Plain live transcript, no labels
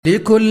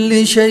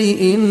لكل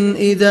شيء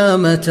إذا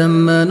ما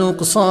تم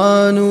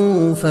نقصان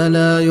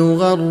فلا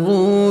يغر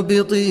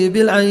بطيب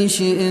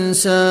العيش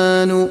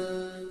إنسان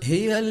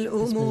هي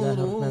بسم الله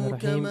الرحمن الأمور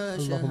الرحيم. كما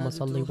اللهم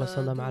صل شاهدتها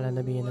وسلم على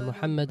نبينا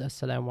Muhammad.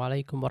 Assalamu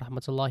alaikum wa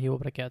rahmatullahi wa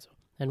barakatuh.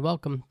 And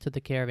welcome to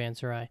the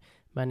Caravanserai.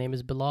 My name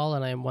is Bilal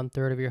and I am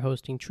 1/3 of your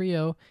hosting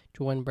trio,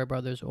 joined by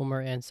brothers Umar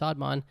and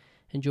Sadman.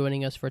 And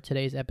joining us for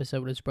today's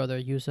episode is brother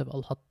Yusuf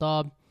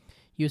Al-Hattab.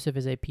 Yusuf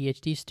is a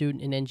PhD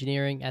student in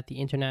engineering at the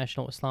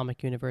International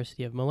Islamic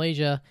University of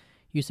Malaysia.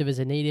 Yusuf is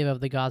a native of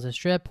the Gaza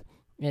Strip.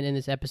 And in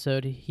this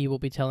episode, he will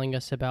be telling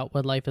us about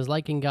what life is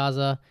like in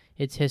Gaza,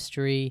 its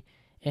history,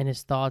 and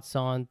his thoughts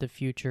on the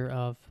future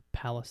of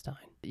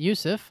Palestine.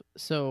 Yusuf,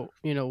 so,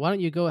 why don't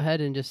you go ahead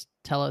and just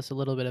tell us a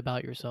little bit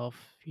about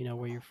yourself,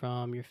 where you're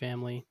from, your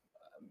family.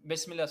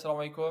 Bismillah,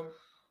 assalamu alaikum.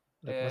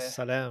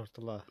 Assalam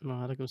warahmatullah.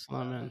 Alaikum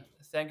salam, man.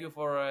 Thank you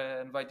for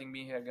inviting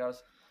me here,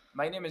 guys.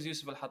 My name is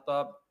Yusuf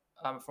Al-Hattab.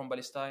 I'm from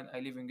Palestine. I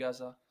live in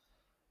Gaza.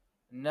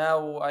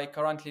 Now, I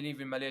currently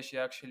live in Malaysia,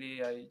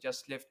 actually. I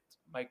just left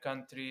my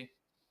country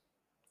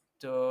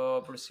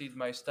to proceed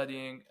my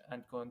studying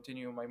and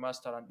continue my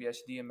master and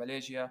PhD in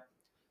Malaysia.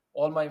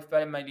 All my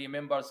family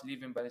members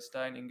live in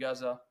Palestine, in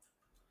Gaza.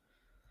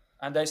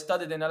 And I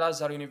studied in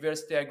Al-Azhar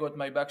University. I got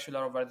my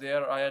bachelor over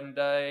there, and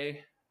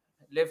I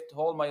lived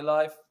all my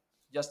life,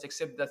 just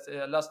except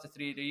the last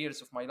 3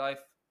 years of my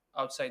life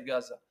outside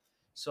Gaza.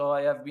 So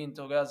I have been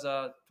to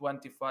Gaza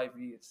 25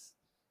 years.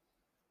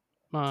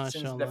 Since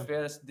the MashaAllah.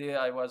 first day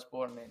I was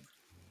born in.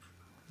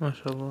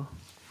 MashaAllah.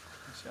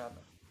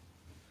 Inshallah.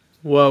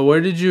 Well,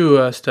 where did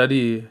you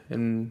study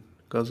in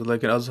Gaza?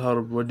 Like in Azhar,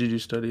 what did you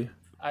study?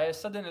 I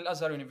studied in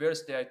Al-Azhar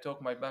University. I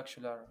took my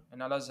bachelor in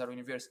Al-Azhar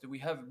University. We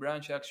have a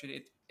branch,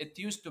 actually. It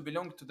used to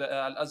belong to the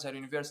Al-Azhar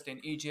University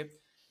in Egypt.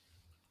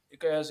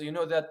 Because you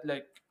know that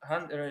like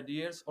 100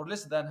 years, or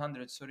less than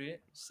 100,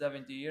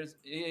 70 years,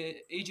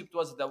 Egypt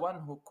was the one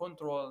who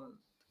controlled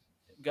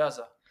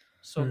Gaza.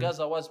 So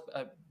Gaza was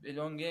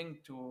belonging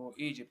to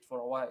Egypt for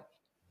a while.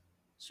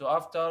 So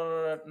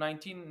after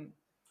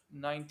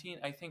 1919,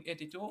 I think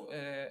 82,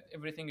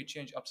 everything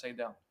changed upside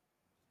down.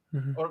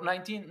 Or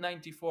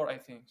 1994, I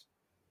think.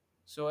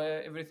 So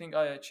everything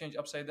changed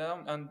upside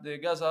down, and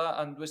Gaza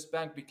and West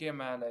Bank became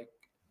like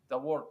the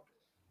world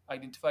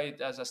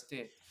identified as a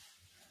state.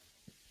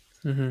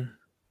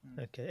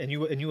 Okay, and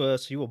you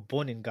were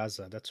born in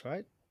Gaza, that's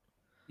right?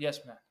 Yes,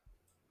 man.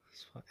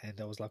 And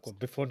that was like what,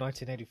 before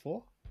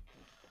 1984?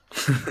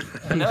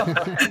 No.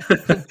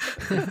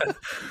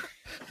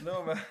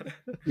 No, man.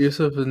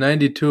 Yusuf is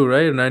 92,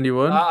 right? Or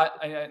 91?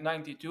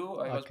 92.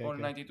 I was Okay, born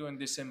in okay. 92 in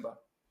December.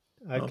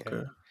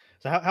 Okay.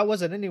 So how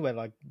was it anyway,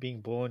 like being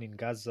born in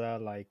Gaza,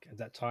 like at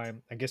that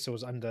time? I guess it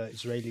was under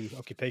Israeli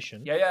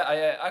occupation. Yeah.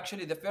 I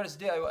actually, the first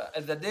day,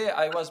 the day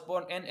I was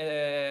born in,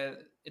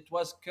 it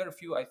was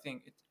curfew, I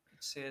think. It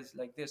says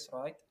like this,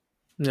 right?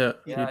 Yeah.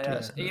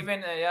 Yeah.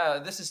 Even,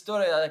 this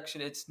story,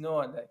 actually, it's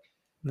known. Like,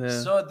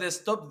 Yeah. So they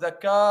stopped the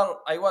car.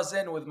 I was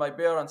in with my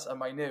parents and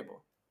my neighbor.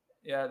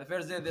 Yeah, the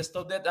first day they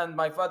stopped it, and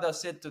my father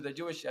said to the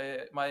Jewish,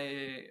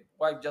 my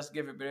wife just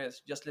gave a breath,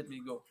 just let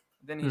me go.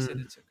 Then he said,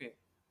 it's okay.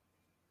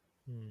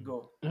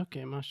 Go.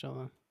 Okay,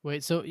 mashallah.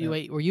 Wait, so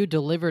were you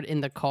delivered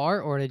in the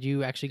car, or did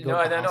you actually go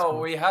to the No,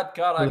 hospital? we had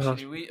car,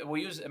 actually.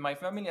 We use, my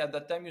family at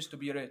that time used to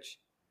be rich.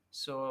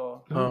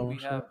 So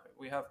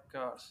we have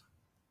cars.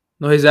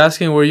 No, he's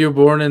asking, were you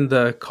born in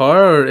the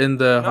car or in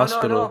the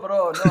hospital? No,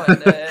 bro. No,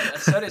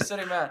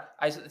 sorry, man.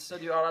 I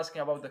said you are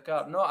asking about the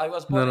car. No, I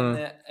was born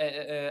in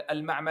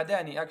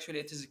Al-Ma'madani. Actually,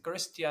 it is a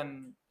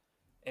Christian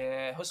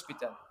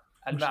hospital.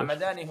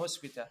 Al-Ma'madani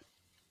hospital.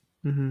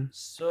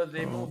 So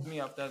they moved me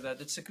after that.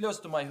 It's close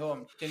to my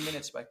home, 10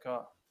 minutes by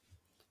car.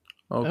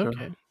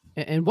 Okay.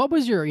 And what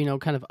was your,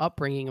 kind of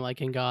upbringing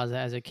like in Gaza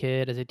as a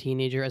kid, as a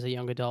teenager, as a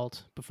young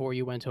adult before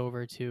you went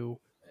over to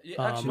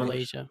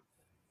Malaysia?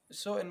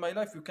 So in my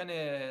life, you can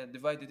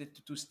divide it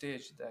into two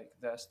stages. Like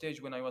the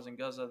stage when I was in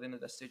Gaza, then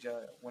the stage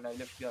when I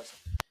left Gaza.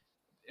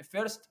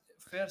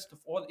 First of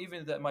all,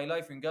 even my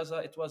life in Gaza,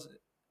 it was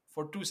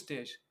for two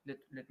stages.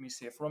 Let me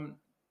say, from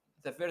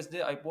the first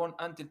day I born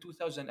until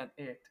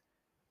 2008,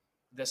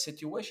 the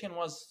situation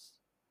was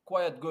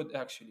quite good,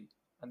 actually.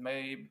 And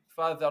my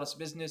father's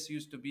business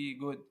used to be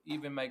good.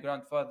 Even my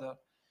grandfather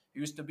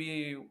used to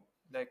be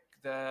like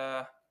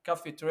the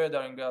coffee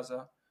trader in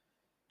Gaza.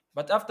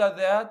 But after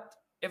that,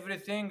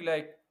 everything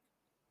like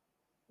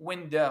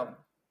went down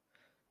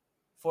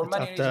for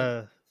many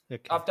reasons.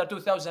 After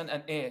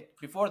 2008.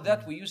 Before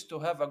that, we used to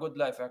have a good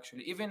life,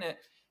 actually. Even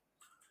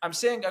I'm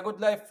saying a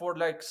good life for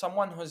like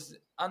someone who's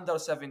under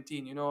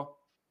 17,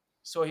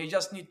 So he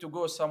just need to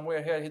go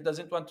somewhere here. He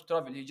doesn't want to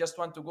travel. He just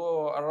want to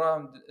go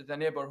around the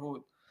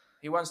neighborhood.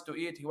 He wants to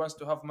eat. He wants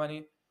to have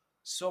money.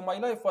 So my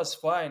life was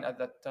fine at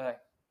that time.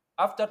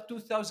 After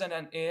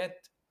 2008,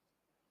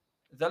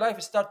 the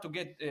life started to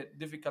get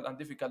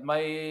difficult.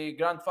 My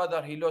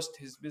grandfather, he lost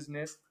his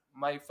business.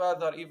 My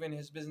father, even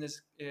his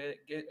business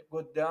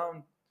got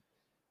down.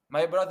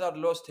 My brother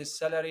lost his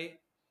salary.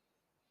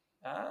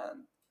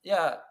 And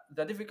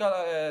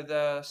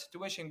the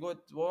situation got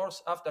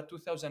worse after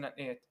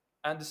 2008.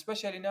 And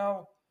especially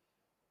now,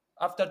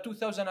 after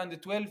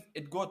 2012,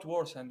 it got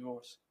worse and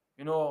worse.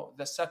 You know,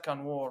 the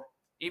second war.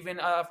 Even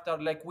after,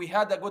 like, we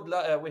had a good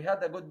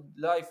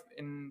life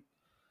in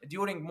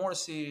during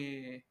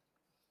Morsi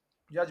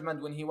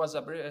judgment when he was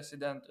a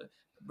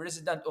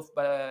president of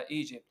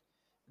Egypt.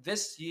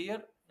 This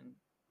year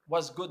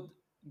was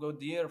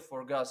good year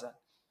for Gaza.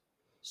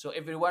 So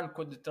everyone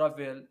could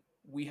travel.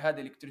 We had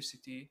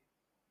electricity.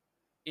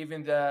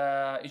 Even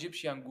the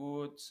Egyptian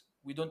goods,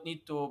 we don't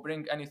need to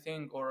bring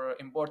anything or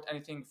import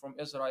anything from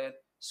Israel.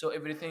 So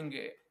everything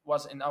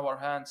was in our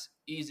hands,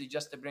 easy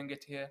just to bring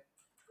it here.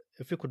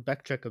 If you could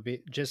backtrack a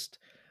bit, just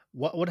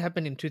what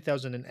happened in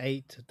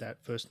 2008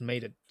 that first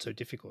made it so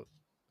difficult?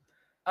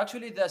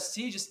 Actually, the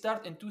siege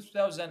started in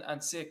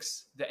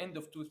 2006, the end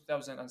of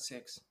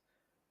 2006.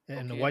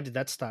 And why Okay. did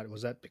that start?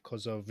 Was that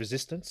because of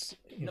resistance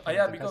No, from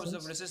yeah, the because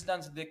of Gazans?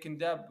 resistance, they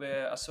kidnapped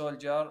a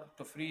soldier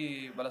to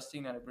free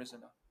Palestinian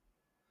prisoner.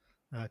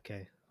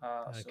 Okay,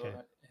 So okay,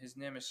 his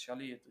name is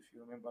Shalit, if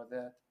you remember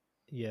that.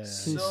 yeah. And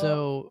So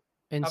so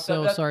and after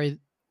so that, sorry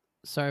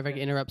if I yeah, can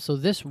interrupt. So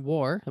this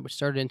war, which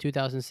started in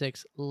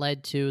 2006,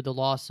 led to the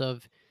loss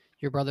of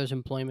your brother's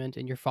employment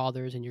and your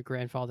father's and your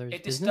grandfather's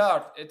business.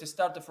 it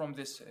started from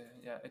this.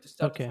 Yeah, it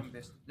started Okay. from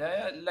this.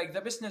 Like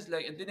the business,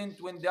 like it didn't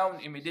went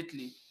down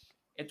immediately.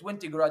 It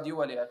went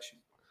gradually,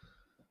 actually.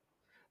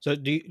 So,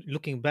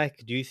 looking back,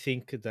 do you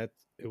think that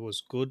it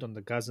was good on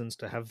the Gazans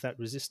to have that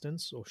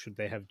resistance, or should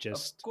they have Of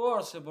just?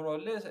 course, bro.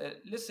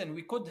 Listen,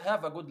 we could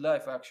have a good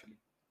life, actually.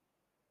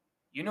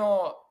 You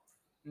know,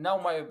 now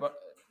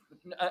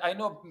I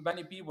know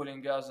many people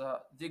in Gaza.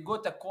 They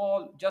got a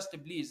call, just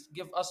please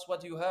give us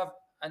what you have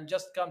and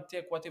just come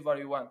take whatever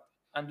you want.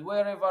 And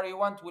wherever you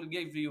want, we'll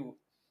give you.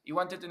 You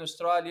want it in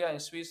Australia, in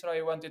Switzerland,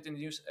 you want it in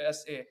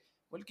USA.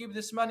 We'll keep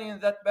this money in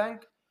that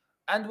bank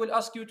and we'll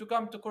ask you to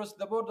come to cross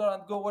the border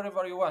and go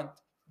wherever you want.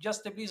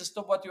 Just please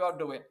stop what you are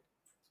doing.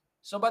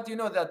 So, but you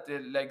know that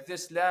like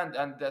this land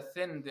and the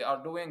thing they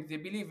are doing, they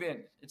believe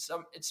in.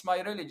 It's my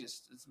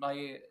religious, it's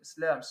my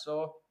Islam.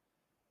 So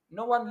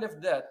no one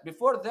left that.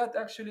 Before that,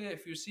 actually,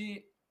 if you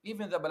see,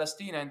 even the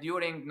Palestinian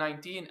during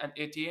 19 and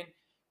 18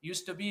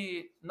 used to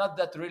be not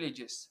that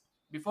religious.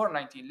 Before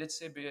 19, let's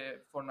say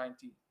before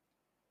 19,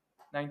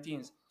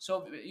 19.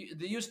 So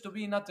they used to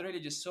be not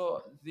religious.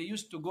 So they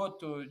used to go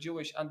to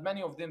Jewish, and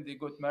many of them they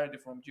got married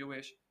from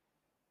Jewish,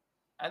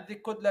 and they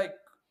could like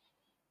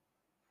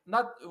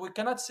not. We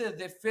cannot say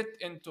they fit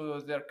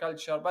into their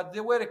culture, but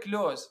they were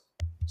close.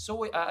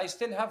 So I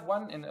still have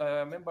one in,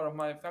 a member of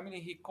my family.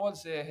 He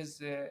calls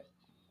his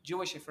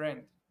Jewish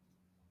friend,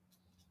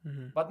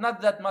 Hmm. but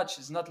not that much.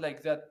 It's not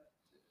like that.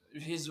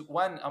 He's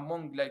one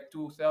among like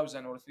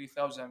 2,000 or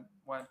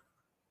 3,001.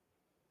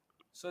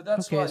 So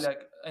that's Okay. why,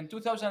 like, in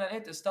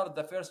 2008, it started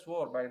the first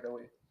war, by the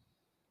way.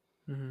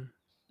 Hmm. Yeah, in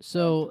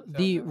So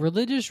the 2008.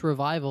 religious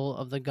revival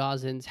of the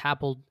Gazans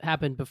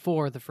happened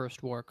before the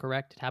first war,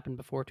 correct? It happened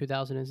before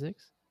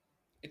 2006.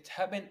 It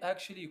happened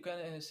actually, you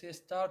can say,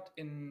 start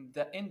in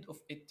the end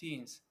of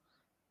 18th.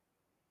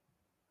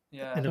 End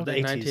Yeah, of the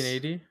Okay. Like 80s?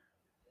 1980,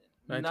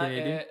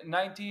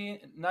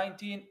 1980,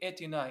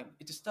 1989.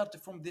 It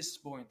started from this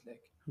point,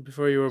 like.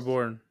 before you were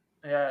born.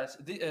 Yes,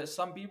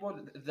 some people,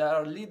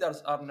 their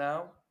leaders are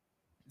now.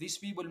 These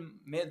people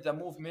made the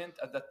movement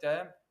at that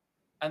time,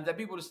 and the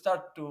people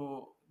start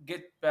to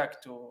get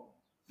back to,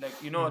 like,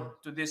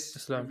 Mm. to this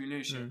Islam.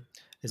 revolution. Mm.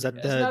 Is Mm.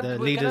 that It's not. the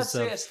We cannot leaders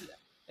say. of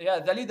Yeah,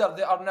 the leader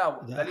they are now.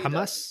 the The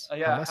leader.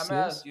 Yeah, Hamas Hamas,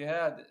 leaders?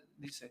 Jihad.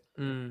 This.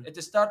 Mm. It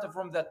started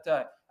from that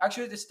time.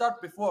 Actually, it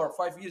started before,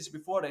 5 years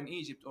before in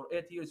Egypt, or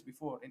 8 years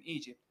before in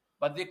Egypt,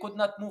 but they could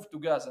not move to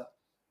Gaza.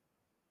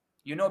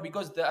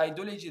 Because the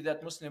ideology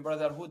that Muslim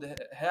Brotherhood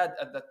had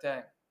at that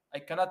time. I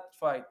cannot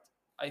fight.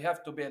 I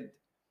have to build.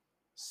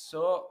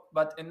 So,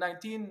 but in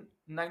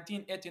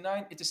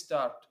 1989, it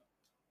start.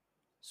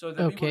 So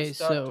the people Okay.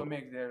 start to So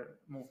make their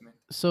movement.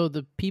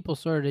 the people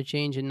started to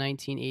change in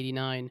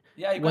 1989.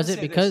 Yeah, you can Was it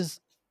say this. because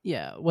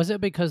was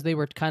it because they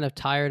were kind of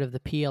tired of the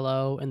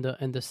PLO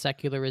and the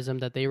secularism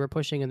that they were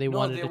pushing and they No,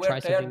 wanted they to were try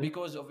something tired new?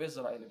 because of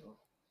Israel,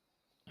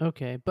 bro.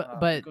 Okay.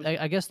 But Because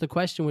I guess the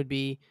question would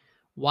be,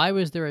 why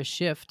was there a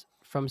shift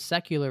from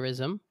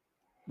secularism,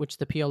 which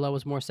the PLO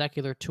was more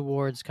secular,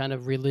 towards kind of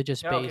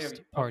religious yeah, okay, based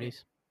okay, okay.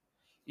 parties?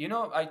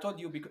 I told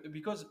you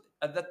because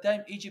at that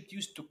time Egypt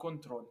used to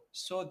control.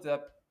 So the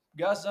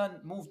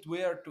Gazan moved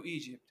where to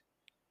Egypt.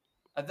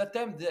 At that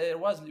time there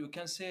was, you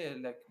can say,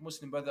 like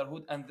Muslim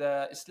Brotherhood and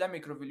the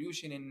Islamic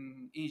Revolution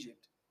in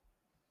Egypt.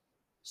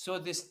 So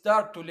they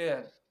start to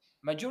learn.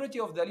 Majority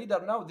of the leader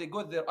now they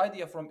got their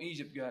idea from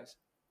Egypt, guys,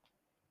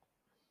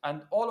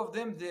 and all of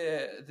them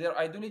their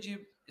ideology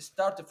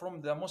started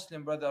from the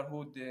Muslim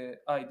Brotherhood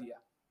idea.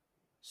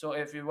 So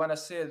if you want to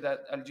say that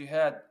Al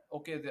Jihad,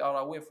 okay, they are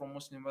away from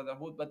Muslim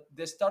Brotherhood, but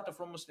they started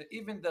from Muslim.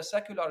 Even the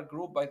secular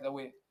group, by the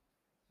way,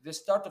 they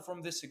started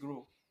from this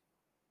group.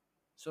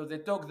 So they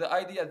took the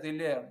idea, they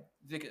learned,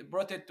 they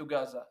brought it to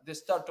Gaza. They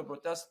start to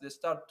protest, they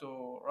start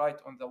to write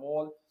on the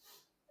wall,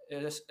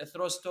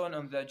 throw stone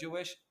on the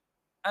Jewish.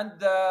 And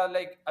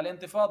like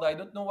al-intifada, I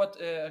don't know what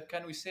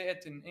can we say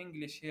it in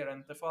English here,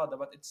 intifada,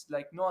 but it's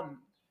like non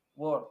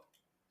word,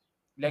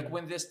 like Mm.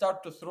 when they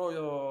start to throw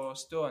your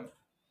stone.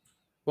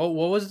 What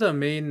was the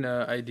main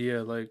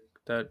idea like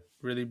that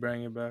really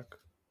bring it back?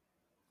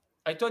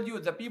 I told you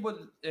the people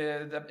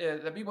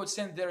the people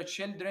send their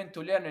children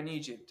to learn in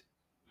Egypt,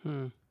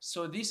 Hmm.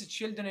 so these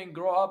children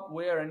grow up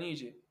where in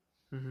Egypt.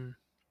 Mm-hmm.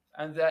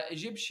 And the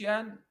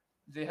Egyptian,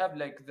 they have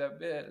like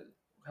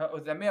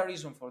the main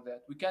reason for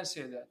that. We can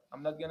say that.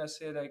 I'm not gonna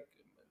say like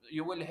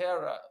you will hear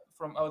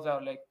from other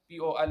like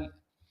POL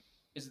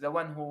is the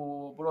one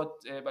who brought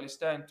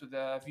Palestine to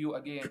the view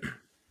again.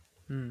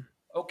 Mm.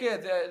 Okay,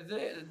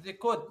 they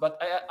could, but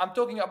I'm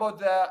talking about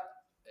the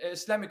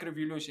Islamic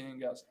revolution in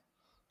Gaza.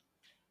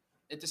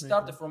 It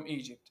started Okay. from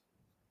Egypt.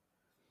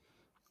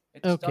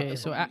 It Okay, started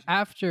so from Egypt.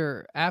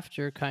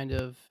 after kind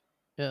of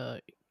uh,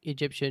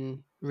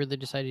 Egyptian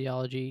religious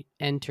ideology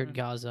entered Mm.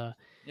 Gaza,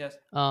 Yes.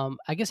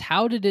 I guess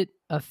how did it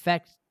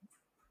affect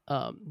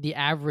the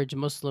average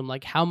Muslim?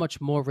 Like, how much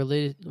more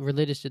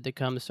religious did they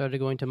come? They started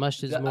going to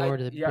masjids more.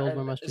 Did they Yeah, build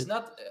more it's masjids?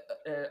 not.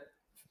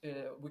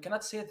 We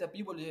cannot say the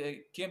people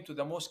came to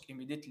the mosque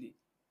immediately.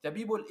 The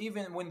people,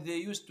 even when they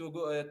used to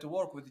go to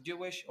work with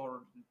Jewish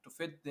or to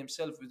feed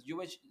themselves with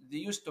Jewish, they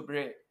used to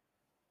pray.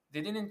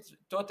 They didn't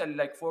totally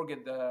like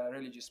forget the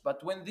religious.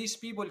 But when these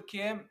people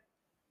came,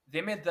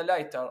 they made the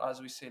lighter,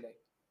 as we say, like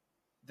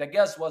the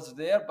gas was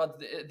there,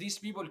 but these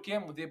people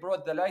came, they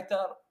brought the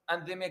lighter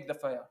and they make the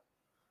fire.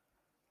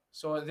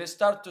 So they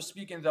start to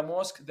speak in the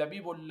mosque. The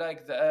people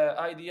like the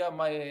idea.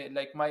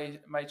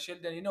 My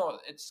children. You know,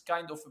 it's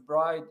kind of a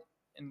pride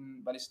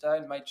in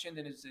Palestine. My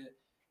children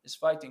is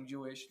fighting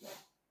Jewish.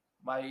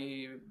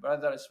 My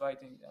brother is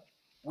fighting.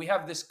 We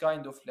have this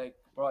kind of like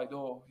pride.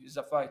 Oh, he's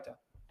a fighter,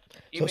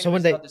 So even so if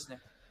when it's they not Islam.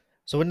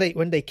 so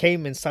when they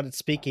came and started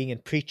speaking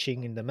and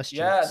preaching in the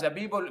Yeah, masjids, the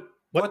people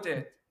what put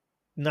it.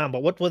 no,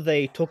 but what were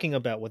they talking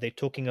about? Were they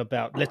talking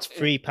about let's It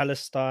free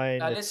Palestine,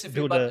 let's let's see,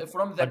 build but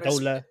from the a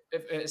dawla?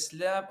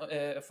 Islam,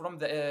 from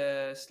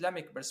the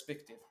Islamic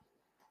perspective,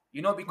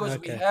 you know, because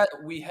Okay,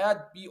 we had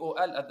POL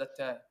at that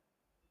time.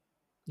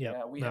 yeah,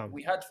 Yeah, no,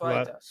 we had who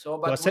are fighter. So,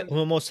 who are, but when who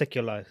are more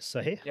secular,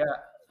 Sahih? yeah,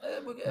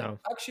 No,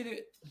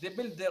 actually they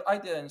build their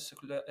idea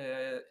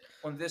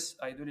on this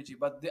ideology,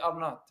 but they are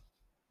not.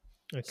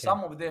 okay.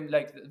 Some of them,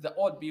 like the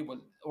old people,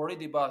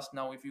 already passed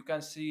now. If you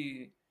can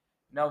see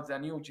now the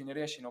new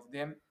generation of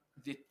them,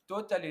 they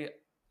totally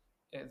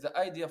the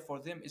idea for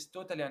them is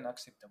totally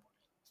unacceptable.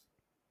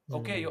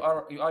 Okay,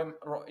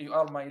 Mm. you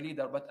are my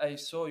leader, but I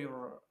saw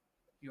your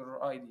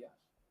idea.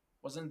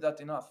 Wasn't that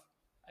enough?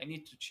 I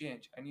need to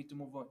change. I need to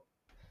move on.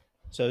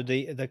 So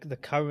the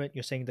current,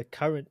 you're saying the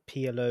current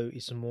PLO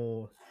is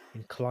more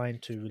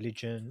inclined to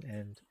religion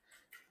and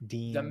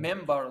The deen.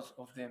 members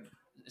of them,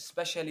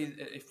 especially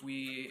if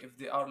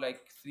they are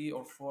like 3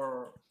 or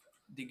 4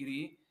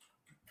 degree,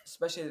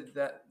 especially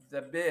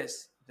the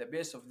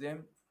base of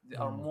them, they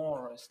are Mm.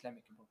 more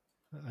Islamic, bro.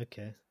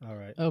 Okay, all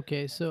right.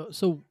 Okay,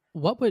 so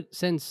what would,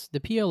 since the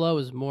PLO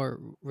is more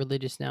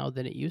religious now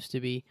than it used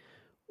to be,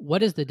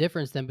 what is the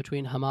difference then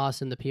between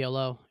Hamas and the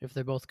PLO if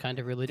they're both kind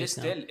of They religious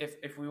now? still,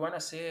 if we wanna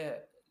say,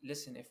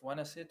 listen, if we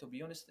wanna say, to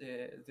be honest,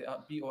 the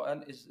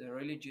POL is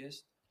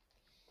religious.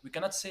 We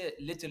cannot say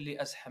literally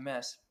as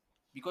Hamas,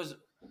 because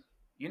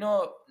you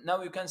know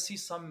now you can see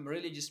some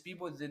religious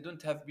people, they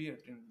don't have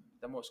beard in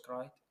the mosque,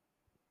 right?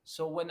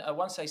 So when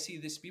once I see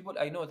these people,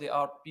 I know they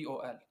are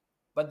POL,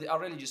 but they are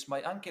religious.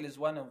 My uncle is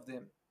one of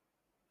them.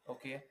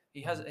 Okay,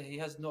 Mm. he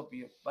has no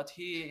beard, but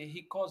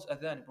he calls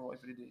adhan, bro,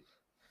 every day.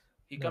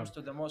 He No. comes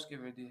to the mosque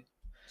every day.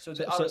 So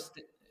they So are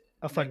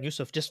Afan like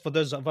Yusuf, just for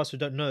those of us who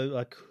don't know,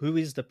 like who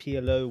is the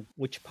PLO?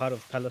 Which part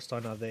of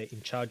Palestine are they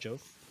in charge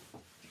of?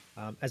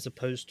 As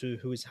opposed to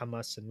who is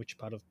Hamas and which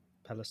part of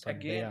Palestine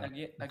they are in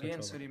again. control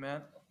of. Sorry,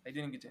 man, I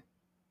didn't get it.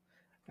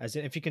 As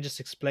in, if you can just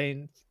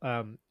explain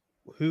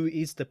who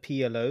is the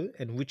PLO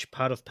and which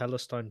part of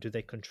Palestine do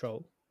they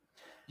control,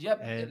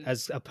 Yep, and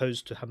as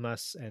opposed to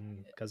Hamas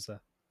and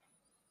Gaza.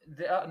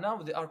 they are now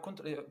they are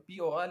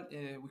POL.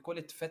 We call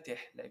it Fatih.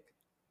 Like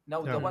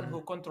now, the Oh, one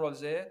who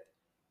controls it,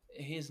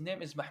 his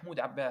name is Mahmoud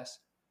Abbas.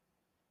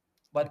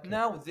 But okay,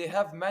 now they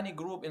have many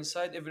group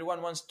inside.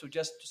 Everyone wants to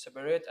just to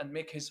separate and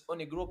make his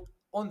own group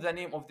on the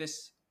name of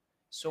this.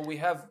 So we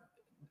have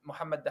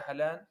Muhammad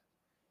Dahalan.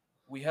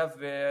 We have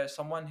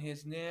someone.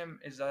 His name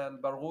is Al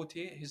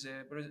Barghouti. He's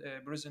a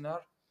prisoner.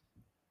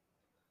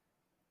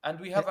 And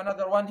we Eh, have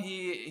another one.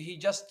 He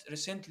just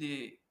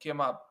recently came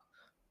up.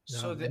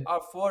 So there and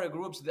are 4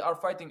 groups. They are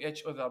fighting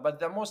each other. But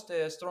the most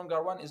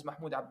stronger one is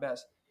Mahmoud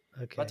Abbas.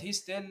 But okay,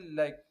 he's still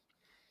like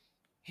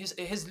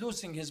he's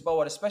losing his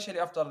power, especially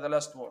after the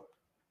last war.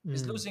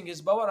 He's mm, losing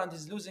his power and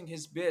he's losing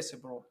his base,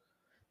 bro.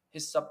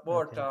 His okay,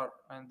 supporter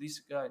and this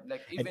guy,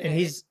 like even and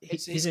it's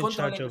he's in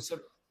charge of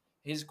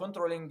he's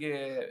controlling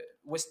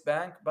West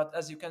Bank. But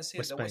as you can see,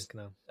 West the Bank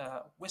now.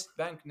 West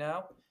Bank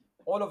now,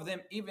 all of them,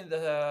 even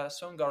the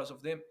songers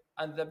of them,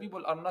 and the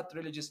people are not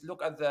religious.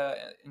 Look at the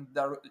in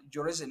the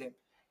Jerusalem,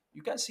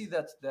 you can see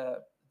that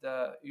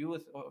the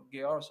youth or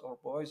girls or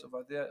boys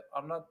over there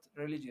are not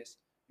religious.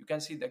 You can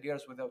see the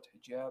girls without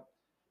hijab.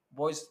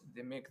 Boys,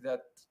 they make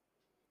that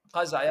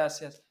qaza, yes,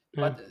 yes.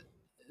 Yeah. But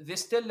they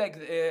still like,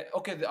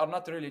 okay, they are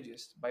not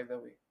religious, by the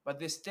way, but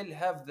they still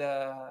have the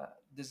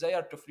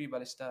desire to free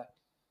Palestine.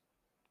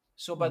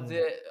 So, but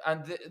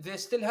they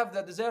still have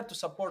the desire to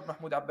support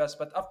Mahmoud Abbas.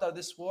 But after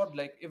this war,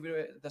 like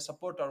the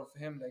supporter of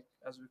him, like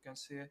as we can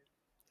say,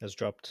 Has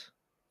dropped.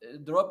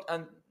 dropped,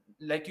 and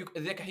like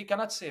he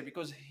cannot say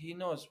because he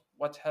knows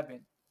what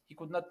happened. He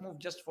could not move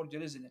just for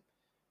Jerusalem.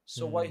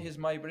 So why he's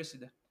my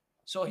president?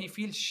 So he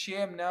feels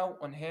shame now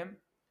on him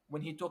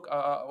when he took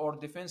or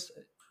defends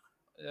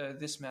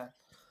this man.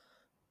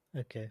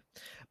 Okay,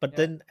 but Yeah.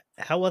 then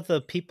how are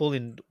the people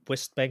in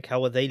West Bank?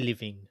 How are they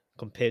living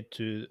compared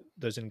to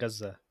those in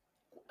Gaza?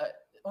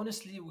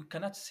 Honestly, we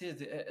cannot say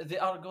they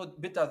are good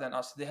better than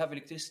us. They have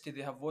electricity,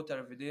 they have water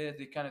every day,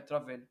 they can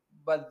travel.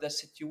 But the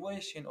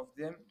situation of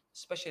them,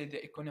 especially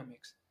the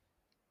economics,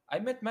 I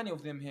met many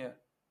of them here.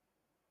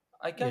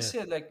 I can Yeah.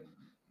 say like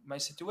the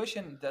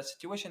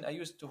situation I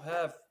used to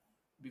have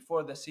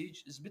before the siege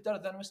is better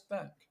than West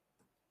Bank.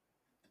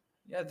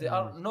 Yeah, they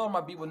are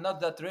normal people, not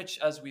that rich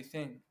as we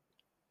think.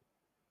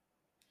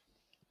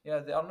 Yeah,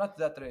 they are not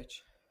that rich,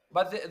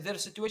 but their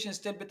situation is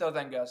still better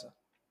than Gaza.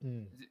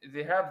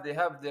 They have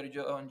their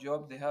own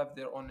job, they have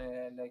their own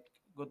like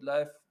good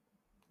life,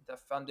 the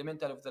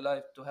fundamental of the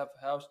life, to have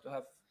house, to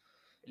have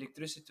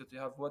electricity, to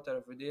have water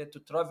every day, to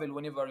travel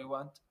whenever you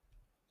want.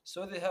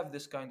 So they have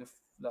this kind of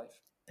life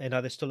And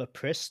are they still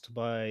oppressed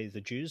by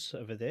the Jews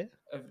over there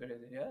every day.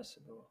 Yes,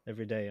 bro.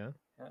 every day? Huh?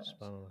 Yes.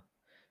 SubhanAllah.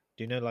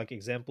 Do you know like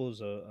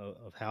examples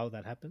of how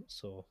that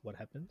happens or what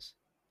happens?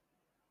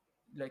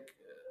 Like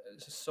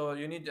so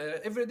you need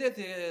every day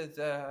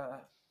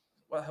the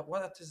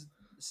what is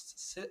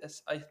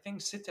I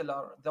think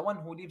settler, the one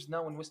who lives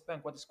now in West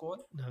Bank, what is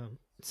called No.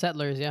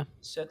 Settlers, yeah.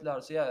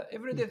 settlers. Yeah,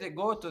 every day they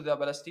go to the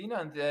Palestine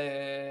and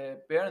they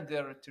burn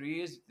their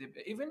trees.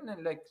 Even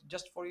like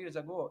just 4 years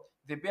ago,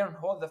 they burn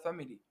all the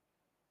family.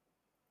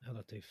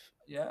 Latif.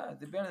 Yeah,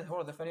 they burn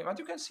all the family, and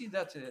you can see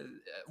that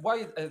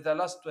why the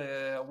last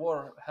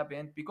war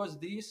happened, because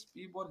these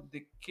people,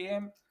 they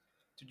came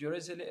to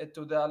Jerusalem,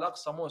 to the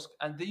Al-Aqsa Mosque,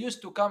 and they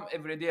used to come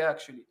every day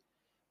actually,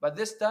 but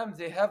this time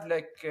they have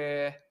like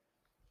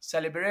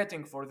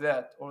celebrating for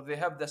that, or they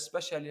have the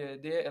special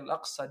day,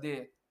 Al-Aqsa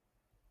Day.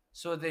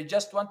 So they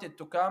just wanted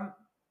to come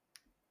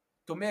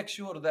to make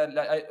sure that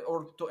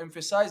or to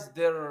emphasize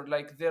their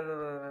like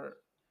their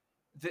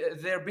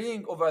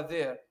being over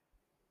there.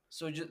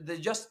 So they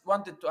just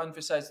wanted to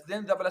emphasize.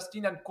 Then the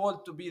Palestinian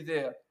called to be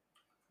there.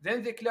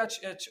 Then they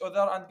clutched each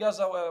other, and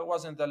Gaza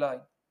was in the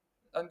line.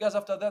 And Gaza,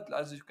 after that,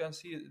 as you can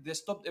see, they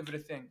stopped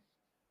everything.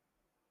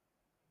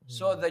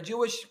 So the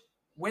Jewish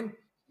went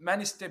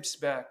many steps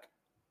back.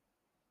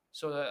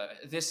 So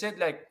they said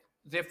like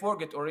they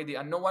forget already,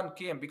 and no one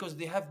came, because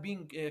they have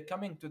been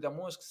coming to the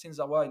mosque since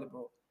a while,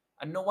 bro,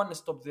 and no one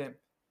stopped them.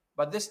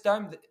 But this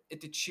time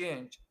it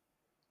changed.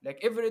 Like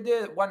every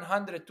day,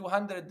 100,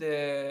 200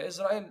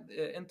 Israel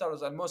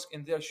enters a mosque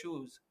in their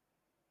shoes,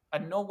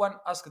 and no one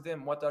asked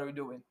them, "What are you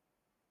doing?"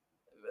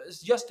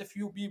 It's just a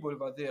few people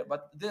were there.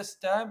 But this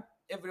time,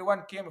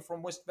 everyone came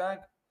from West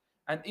Bank,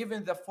 and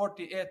even the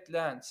 48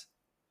 lands,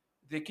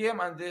 they came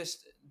and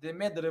they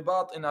made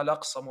ribat in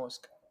Al-Aqsa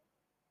Mosque.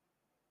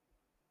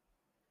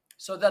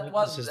 So that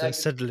was This is like,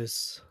 the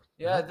settlers.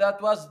 yeah,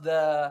 that was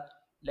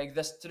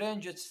the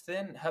strangest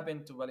thing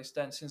happened to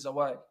Palestine since a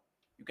while.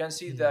 You can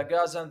see the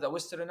Gaza and the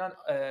Western,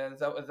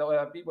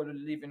 the people who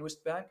live in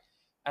West Bank,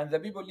 and the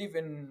people live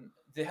in.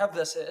 They have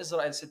the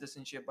Israel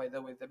citizenship, by the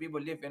way. The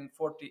people live in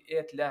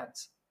 48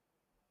 lands.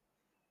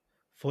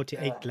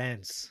 48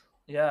 lands.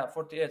 Yeah,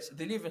 48.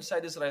 They live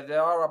inside Israel.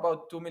 There are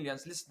about 2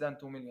 millions, less than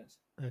 2 millions.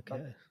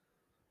 Okay.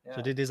 Yeah.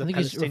 So these I are think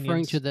he's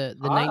referring to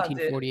Palestinians. the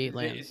 1948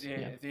 lands. They,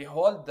 Yeah. they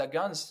hold the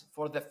guns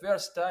for the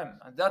first time,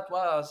 and that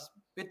was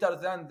better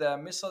than the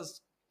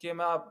missiles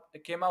came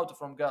out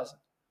from Gaza.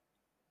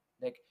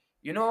 Like,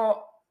 you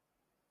know,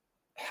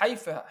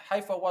 Haifa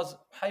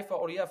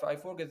or Yafa, I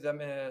forget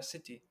the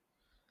city.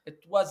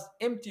 It was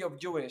empty of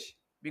Jewish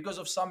because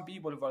of some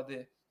people over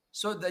there.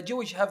 So the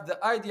Jewish have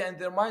the idea in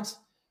their minds,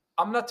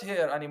 I'm not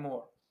here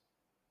anymore.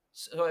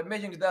 So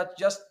imagine that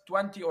just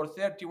 20 or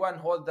 31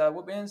 hold the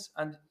weapons,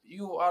 and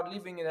you are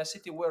living in a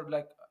city where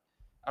like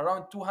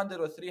around 200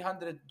 or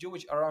 300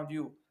 Jewish around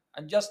you,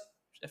 and just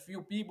a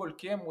few people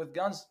came with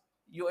guns,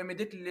 you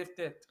immediately left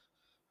it.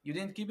 You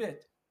didn't keep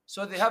it.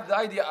 So they have the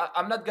idea,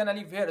 I'm not gonna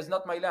live here. It's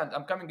not my land.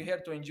 I'm coming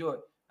here to enjoy.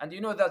 And you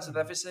know that's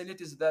the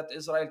facilities that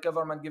Israel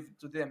government give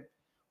to them.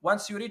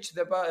 Once you reach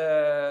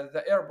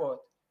the airport,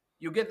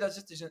 you get the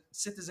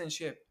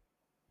citizenship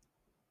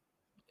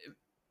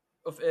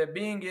of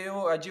being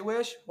you a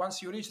Jewish.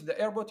 Once you reach the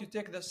airport, you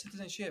take the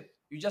citizenship.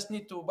 You just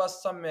need to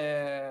pass some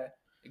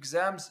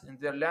exams in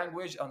their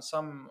language and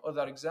some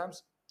other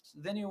exams.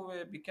 Then you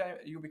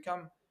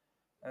become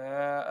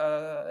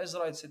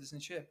Israel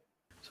citizenship.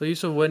 So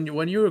Yusuf,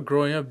 when you were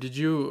growing up, did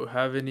you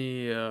have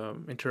any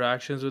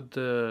interactions with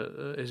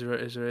the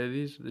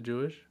Israelis, the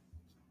Jewish?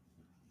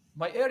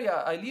 My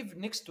area, I live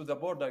next to the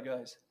border,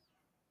 guys.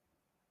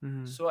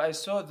 Mhm. So I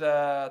saw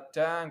the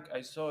tank,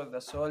 I saw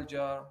the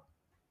soldier,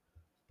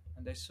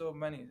 and I saw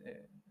many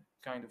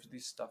kind of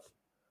this stuff.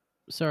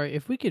 Sorry,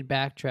 if we could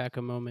backtrack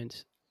a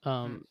moment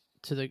Mm.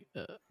 to the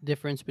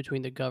difference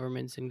between the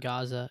governments in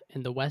Gaza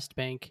and the West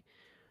Bank.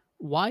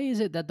 Why is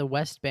it that the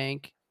West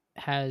Bank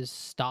has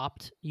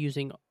stopped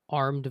using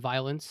armed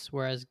violence,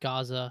 whereas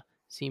Gaza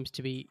seems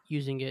to be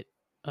using it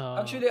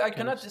Actually, I kind of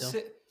cannot still?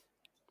 say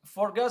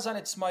for Gazan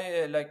it's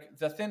my like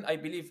the thing I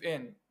believe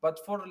in, but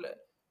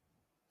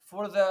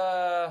for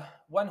the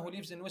one who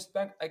lives in West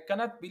Bank, I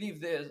cannot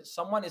believe there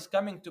someone is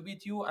coming to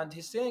beat you, and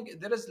he's saying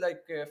there is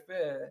like a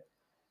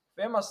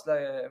famous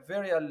like,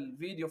 viral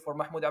video for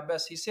Mahmoud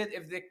Abbas. He said,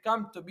 if they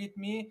come to beat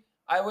me,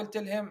 I will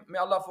tell him, may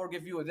Allah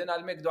forgive you. Then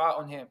I'll make dua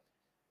on him.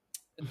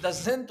 It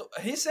doesn't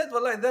he said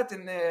well like that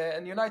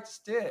in United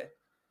States?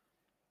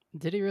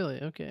 Did he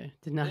really? Okay,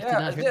 did not Yeah, did I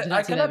not see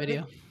that cannot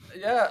video.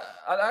 yeah,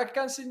 I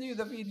can send you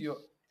the video.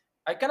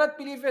 I cannot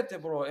believe it,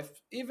 bro. If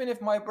even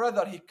if my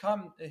brother he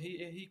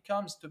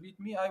comes to beat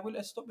me, I will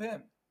stop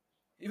him.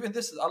 Even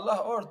this is Allah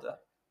order.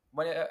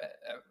 When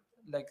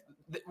like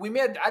we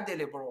made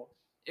adil, bro.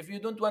 If you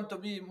don't want to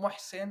be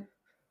muhsin,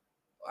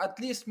 at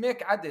least make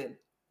adil.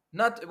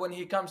 Not when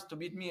he comes to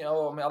beat me.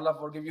 Oh, may Allah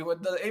forgive you.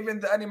 Even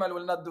the animal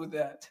will not do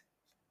that.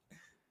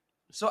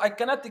 So I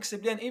cannot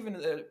explain even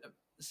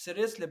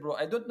seriously, bro.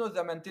 I don't know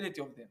the mentality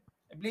of them.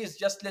 Please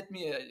just let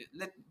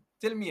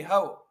tell me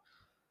how.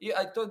 Yeah,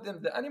 I told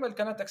them the animal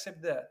cannot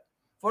accept that.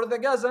 For the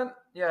Gazan,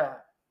 yeah,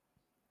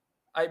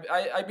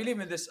 I believe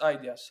in this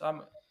idea.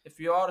 So, if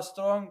you are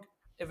strong,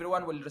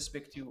 everyone will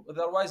respect you.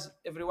 Otherwise,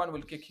 everyone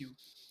will kick you.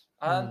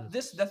 And Mm.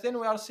 this the thing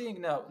we are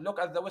seeing now. Look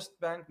at the West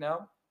Bank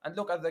now, and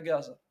look at the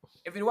Gaza.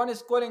 Everyone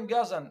is calling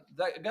Gazan.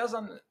 The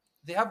Gazan,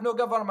 they have no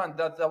government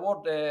that the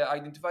world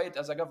identify it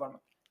as a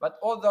government. But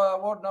all the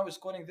world now is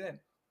calling them.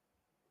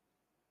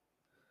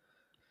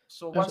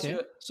 So Okay.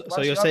 So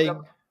once you have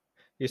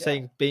you're yeah,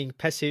 saying being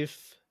passive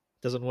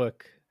doesn't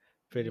work,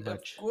 pretty of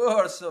much.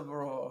 course,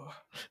 bro.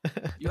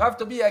 You have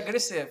to be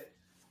aggressive.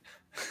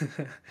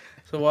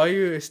 So why are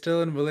you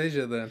still in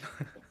Malaysia then?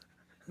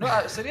 No,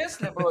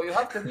 seriously, bro. You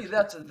have to be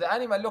that. The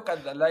animal look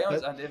at the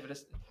lions But and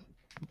everything.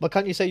 but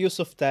can't you say,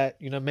 Yusuf,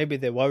 that maybe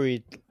they're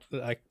worried,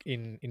 like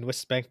in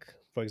West Bank,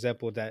 for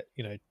example, that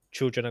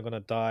children are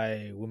gonna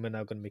die, women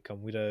are gonna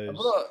become widows.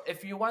 Bro,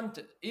 if you want,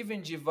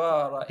 even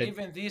Jivara, Then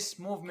even this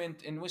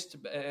movement in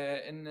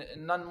in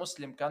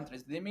non-Muslim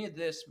countries, they made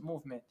this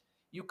movement.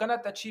 You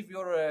cannot achieve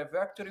your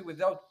victory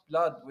without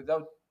blood,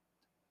 without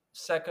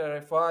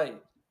sacrifice,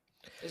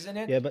 isn't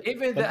it? yeah,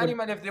 Even but the when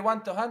animal, if they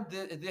want to hunt,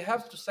 they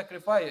have to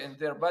sacrifice in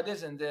their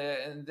bodies and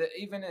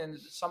even in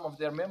some of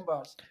their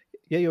members.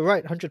 yeah, you're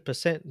right,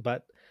 100%.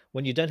 But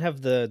when you don't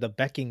have the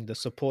backing, the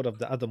support of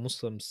the other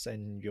Muslims,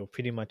 and you're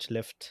pretty much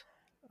left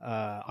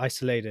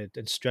isolated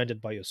and stranded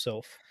by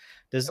yourself,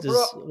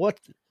 Bro,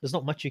 there's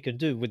not much you can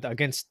do with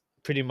against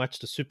pretty much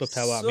the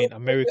superpower. I so mean,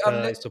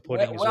 America is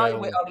supporting why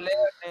we Israel. are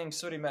learning?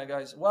 Sorry, my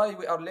guys. Why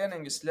we are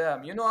learning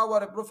Islam? You know,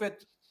 our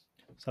Prophet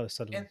So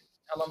suddenly, in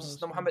Allahumma salli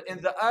ala Muhammad in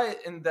the eye,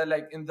 in the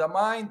like in the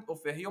mind of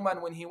a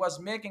human when he was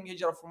making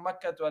hijrah from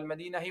Mecca to Al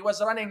Medina, he was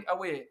running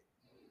away,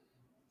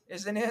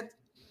 isn't it?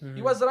 He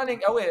Mhm. was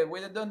running away. We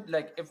don't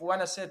like if we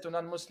wanna say to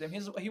non-Muslim,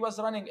 he was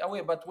running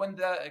away. But when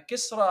the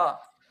Kisra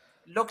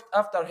looked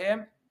after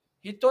him,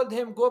 he told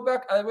him, "Go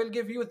back. I will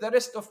give you the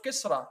rest of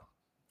Kisra."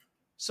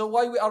 So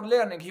why we are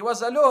learning? He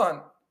was alone,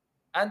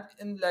 and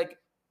in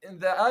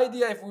the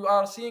idea, if we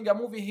are seeing a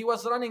movie, he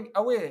was running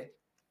away.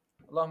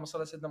 Allahumma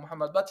salli ala Sayyidina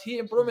Muhammad. But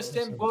he promised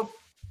him,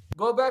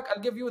 go back,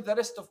 I'll give you the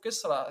rest of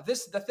Kisra.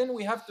 This is the thing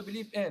we have to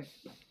believe in.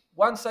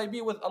 Once I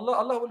be with Allah,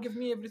 Allah will give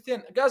me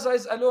everything. Gaza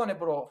is alone,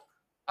 bro,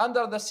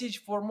 under the siege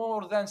for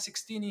more than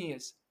 16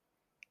 years.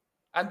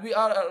 And we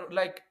are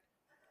like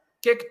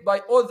kicked by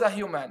all the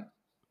human,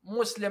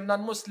 Muslim,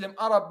 non-Muslim,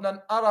 Arab,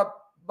 non-Arab,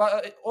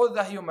 but all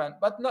the human.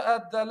 But not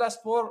at the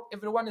last war,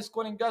 everyone is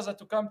calling Gaza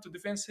to come to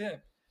defend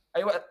him.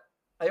 I, wa-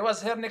 I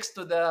was here next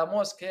to the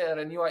mosque here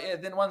in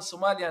UAE. Then one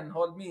Somalian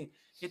told me.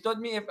 He told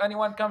me if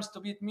anyone comes to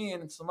beat me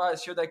in Somalia,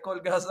 should I call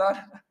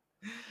Gaza?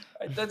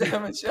 I told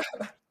him,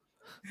 inshallah.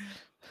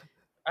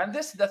 And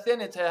this is the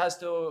thing.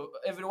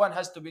 Everyone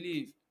has to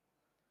believe.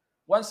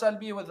 Once I'll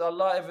be with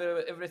Allah,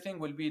 everything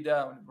will be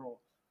down, bro.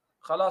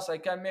 Khalas, I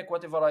can make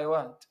whatever I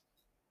want.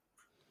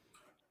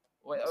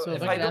 So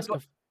If I don't,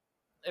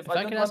 if I I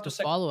don't could want ask to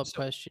a follow-up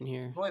question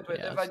here. wait,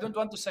 Yeah, if I don't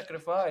want to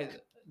sacrifice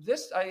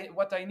this,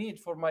 what I need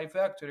for my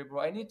factory,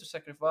 bro, I need to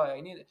sacrifice.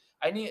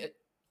 I need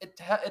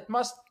it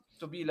must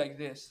to be like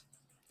this.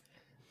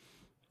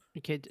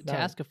 okay, to No.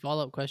 ask a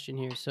follow-up question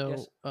here.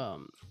 So,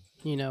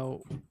 Yes.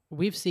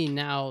 we've seen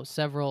now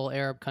several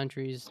Arab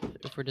countries,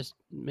 if we're just,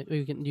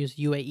 we can use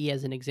UAE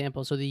as an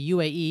example. So the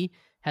UAE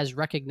has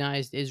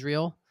recognized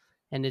Israel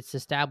and it's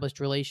established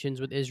relations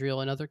with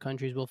Israel, and other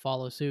countries will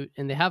follow suit.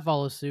 And they have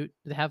followed suit.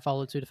 They have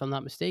followed suit, if I'm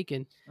not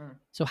mistaken. Mm.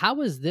 So how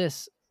has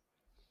this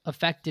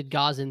affected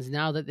Gazans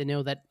now that they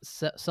know that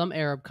some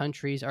Arab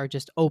countries are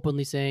just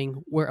openly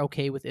saying we're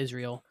okay with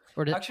Israel?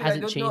 Or Actually, has I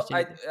it don't know. changed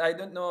anything? I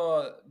don't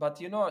know, but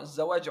you know,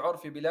 Zawaj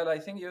Urfi Bilal. I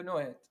think you know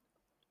it.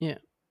 Yeah.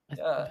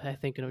 Yeah, I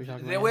think I know what you're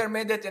talking they about. were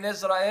made it in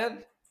Israel.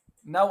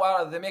 Now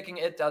are they making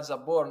it as a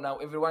board? Now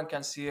everyone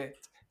can see it.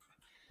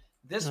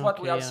 This Yeah. what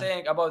we Okay, are yeah,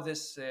 saying about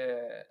this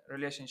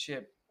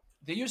relationship.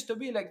 They used to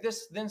be like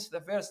this since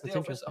the first day that's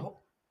of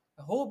Israel.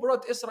 interesting. Who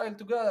brought Israel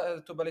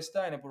to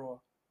Palestine,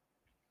 bro?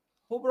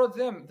 Who brought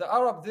them? The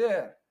Arab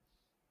there.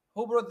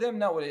 Who brought them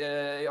now?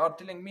 You are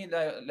telling me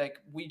like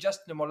we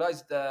just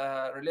normalized the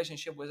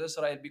relationship with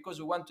Israel because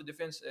we want to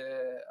defend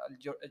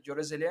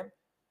Jerusalem.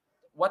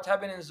 What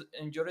happened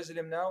in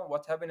Jerusalem now?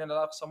 What happened in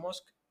Al-Aqsa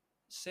Mosque?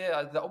 Say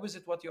the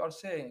opposite what you are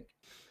saying.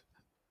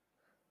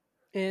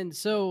 And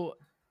so,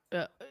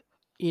 uh,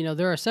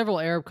 there are several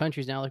Arab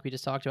countries now, like we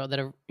just talked about, that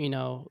are,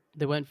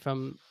 they went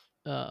from,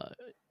 uh,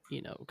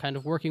 kind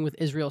of working with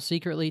Israel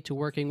secretly to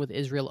working with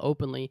Israel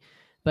openly.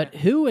 But Yeah.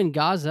 who in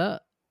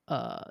Gaza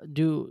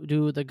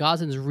do the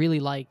Gazans really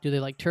like? Do they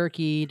like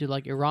Turkey? Do they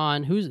like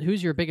Iran?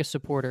 Who's your biggest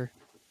supporter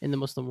in the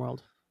Muslim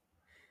world?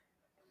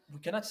 We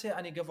cannot say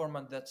any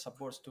government that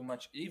supports too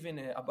much, even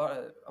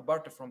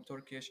apart from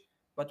Turkish.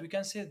 But we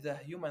can say the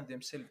human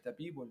themselves, the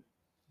people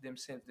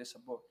themselves, they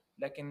support.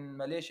 Like in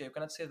Malaysia, you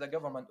cannot say the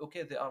government.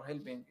 Okay, they are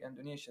helping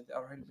Indonesia, they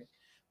are helping,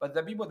 but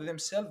the people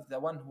themselves, the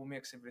one who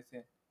makes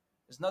everything,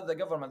 it's not the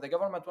government. The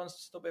government wants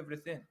to stop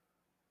everything.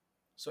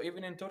 So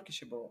even in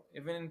Turkish, bro,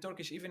 even in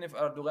Turkish, even if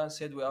Erdogan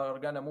said we are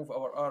gonna move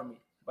our army,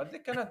 but they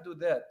cannot do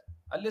that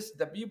unless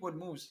the people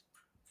moves.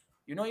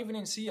 Even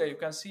in Syria, you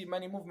can see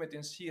many movement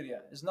in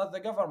Syria. It's not the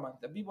government,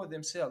 the people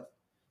themselves.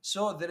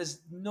 So there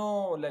is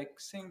no like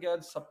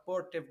single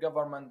supportive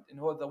government in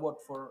all the world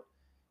for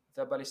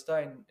the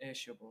Palestine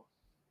issue, bro.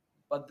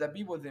 But the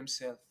people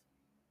themselves.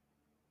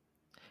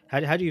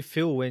 How do you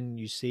feel when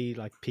you see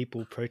like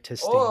people Oh,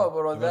 protesting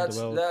bro, around the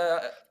world?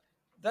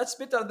 that's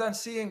better than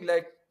seeing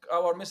like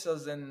our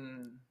missiles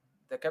in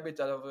the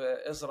capital of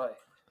Israel.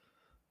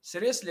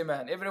 Seriously,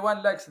 man,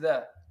 everyone likes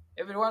that.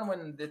 Everyone,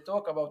 when they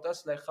talk about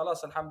us, like,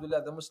 khalas,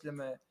 alhamdulillah, the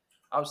Muslim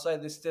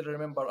outside, they still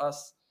remember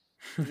us.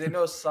 They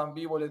know some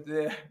people is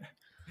there.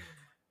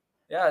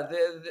 Yeah,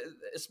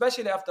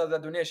 especially after the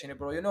donation,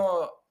 bro.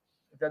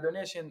 The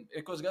donation,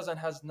 because Gaza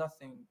has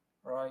nothing,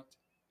 right?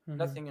 Mhm.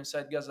 Nothing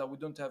inside Gaza. We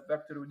don't have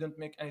factory. We don't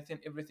make anything.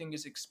 Everything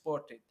is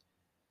exported.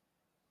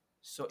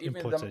 So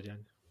even the Imported,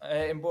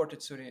 yeah.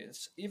 imported, sorry,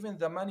 even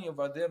the money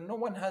over there, no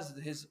one has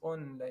his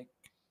own like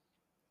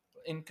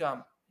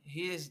income.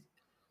 He is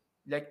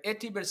like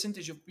 80%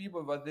 of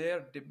people over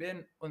there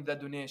depend on the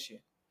donation.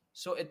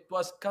 So it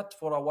was cut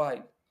for a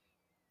while.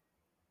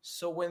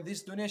 So when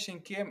this donation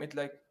came,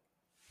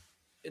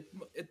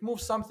 it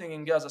moved something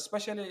in Gaza,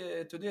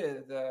 especially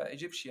today. The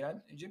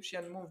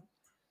Egyptian moved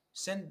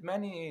send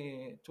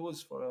many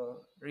tools for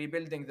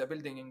rebuilding the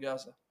building in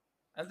Gaza,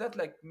 and that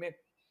like make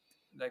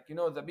like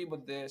the people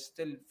they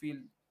still feel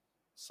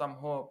some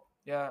hope.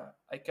 Yeah,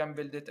 I can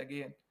build it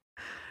again.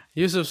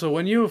 Yusuf, so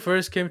when you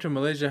first came to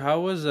Malaysia, how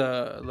was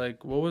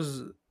like what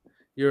was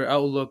your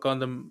outlook on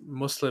the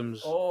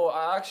Muslims? Oh,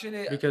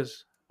 actually,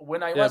 Because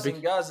when I yeah, was in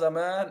Gaza,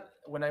 man,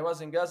 when I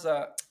was in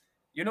Gaza,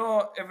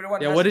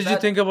 everyone yeah, has what did you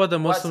bad think about the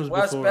was Muslims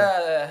was before?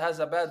 bad has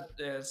a bad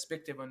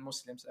perspective on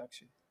Muslims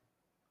actually,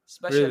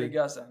 especially Really?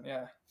 Gaza.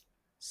 Yeah.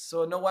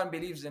 So no one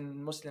believes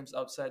in Muslims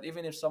outside.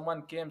 Even if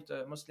someone came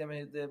to a Muslim,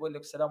 they will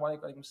like salam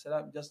alaikum, alaikum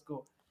salam, just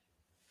go.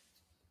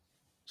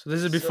 So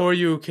this is So before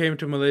you came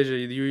to Malaysia.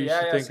 You used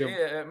yeah, to yes, think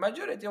of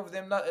majority of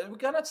them. We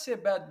cannot say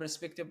bad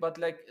perspective, but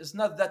like it's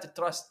not that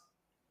trust.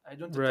 I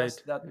don't right,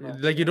 trust that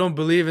much. like you Yeah. don't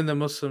believe in the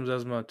Muslims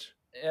as much.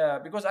 Yeah,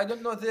 because I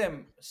don't know them.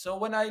 So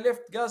when I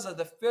left Gaza,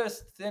 the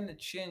first thing that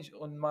changed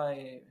on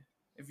my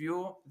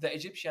view, the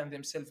Egyptian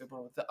themselves,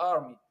 bro, the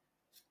army.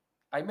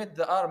 I met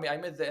the army, I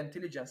met the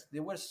intelligence. They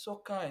were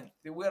so kind.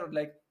 They were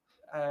like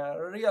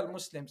real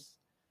Muslims.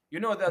 You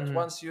know that Hmm.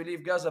 once you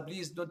leave Gaza,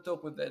 please don't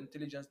talk with the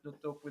intelligence,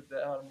 don't talk with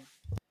the army.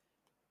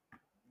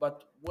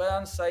 But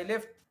once I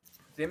left,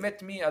 they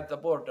met me at the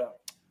border.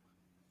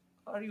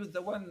 Are you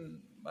the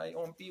one, my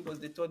own people?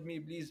 They told me,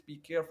 please be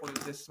careful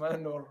with this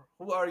man, or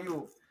who are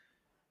you?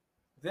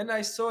 Then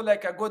I saw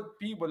like a good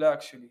people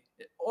actually.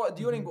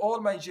 During Hmm. all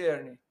my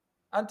journey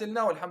until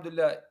now,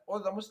 Alhamdulillah, all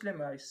the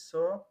Muslim I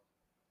saw.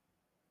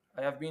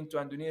 I have been to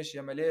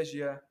Indonesia,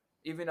 Malaysia.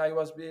 Even I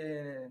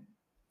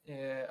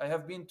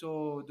have been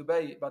to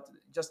Dubai, but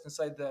just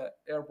inside the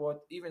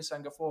airport. Even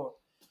Singapore.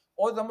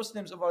 All the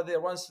Muslims over there,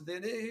 once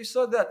you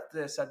saw that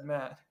sad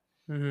man.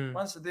 Hmm.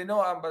 Once they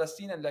know I'm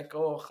Palestinian, like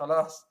oh,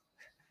 khalas,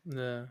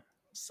 Yeah.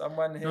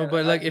 someone No, here.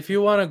 but like if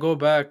you want to go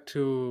back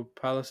to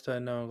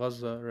Palestine now,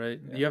 Gaza, right?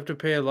 Yeah. You have to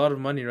pay a lot of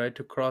money, right,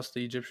 to cross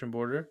the Egyptian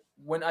border.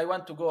 When I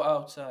want to go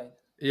outside,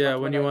 Yeah,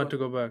 not when when you I want go. to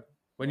go back.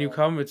 When you Yeah.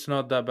 come, it's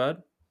not that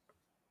bad.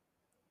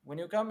 When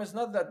you come, it's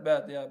not that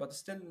bad. Yeah, but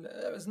still,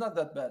 it's not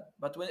that bad.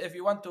 But if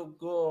you want to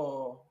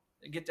go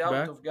get out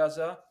Back? of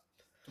Gaza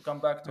to come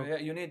back to Oh. here,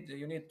 you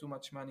need too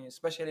much money,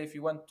 especially if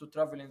you want to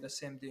travel in the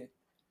same day,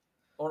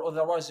 or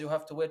otherwise you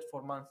have to wait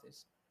for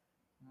months.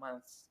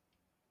 Months.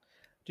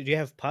 Did you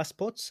have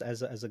passports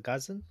as a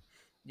Gazan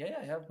Yeah, yeah,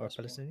 I have or passport.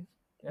 Palestinian?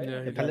 Yeah, yeah, Yeah,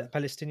 I he have. does.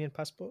 Palestinian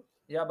passport?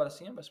 Yeah,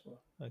 Palestinian passport.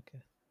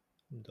 Okay.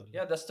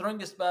 Yeah, the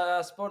strongest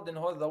sport in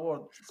whole the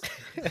world.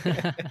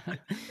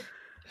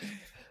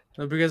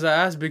 No, because I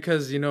asked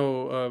because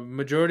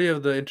majority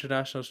of the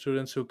international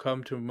students who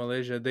come to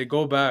Malaysia, they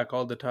go back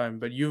all the time.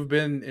 But you've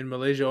been in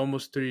Malaysia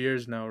almost 3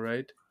 years now,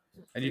 right?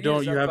 And 3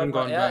 years you and haven't 5 months.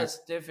 gone Yeah,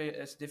 back.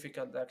 it's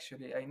difficult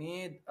actually. I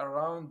need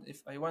around,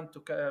 if I want to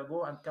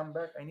go and come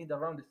back, I need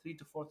around $3,000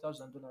 to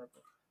 $4,000.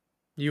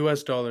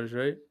 U.S. dollars,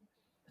 right?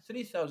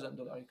 $3,000,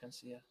 you can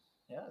see. Yeah,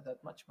 yeah,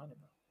 that much money,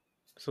 bro.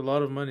 It's a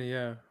lot of money.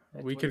 Yeah,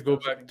 we could go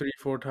 12,000 back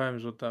ringgit. 3-4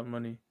 times with that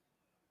money.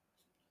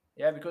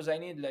 Yeah, because I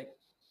need like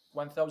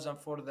 1,000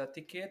 for the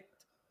ticket.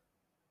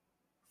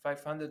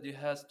 500 it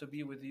has to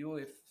be with you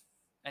if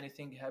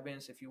anything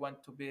happens. If you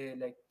want to pay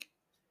like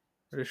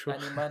Rishwa.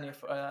 any money,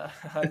 for,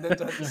 I don't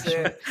want to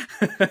say.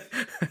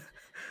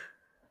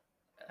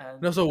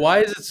 And No, so why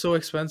is it so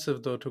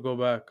expensive though to go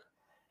back?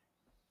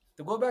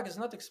 to go back is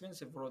not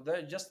expensive, bro.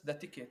 That's just the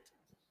ticket.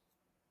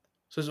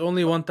 So it's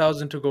only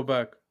 1,000 to go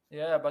back.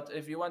 Yeah, but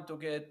if you want to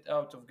get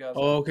out of Gaza,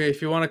 Oh, okay.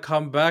 If you want to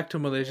come back to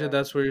Malaysia, Yeah.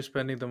 that's where you're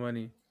spending the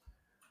money.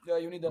 yeah,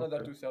 you need another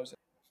Okay. 2,000.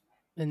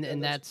 and Yeah,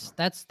 and that's-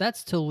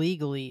 that's to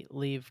legally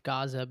leave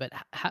Gaza. But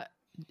how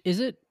is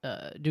it?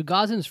 Do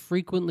Gazans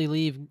frequently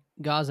leave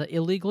Gaza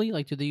illegally?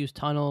 Like, do they use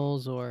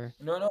tunnels or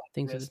No,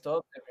 things? they Of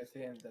stopped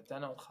everything. The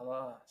tunnel,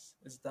 خلاص,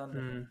 it's done.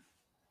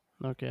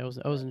 Hmm. Okay, I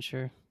wasn't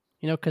sure.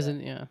 Because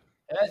Yeah,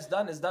 it's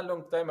done. It's done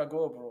long time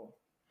ago, bro.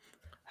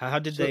 How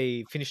did So-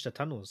 they finish the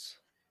tunnels?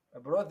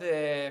 Bro,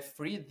 they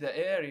freed the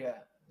area.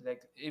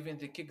 Like even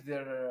they kick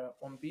their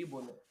own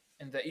people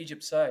in the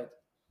Egypt side,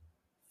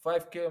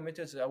 5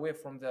 kilometers away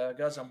from the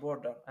Gaza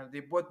border, and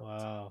they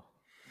Wow.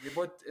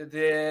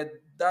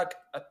 dug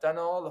a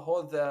tunnel,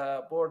 hold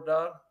the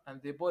border,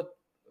 and they put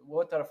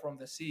water from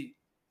the sea.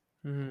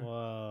 Mhm.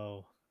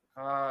 Wow.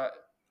 Like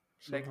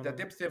the Subhanallah.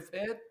 depth of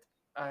it,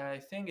 I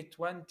think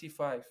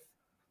 25.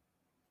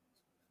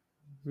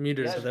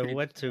 Meters. Yeah, So they feet.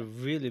 went to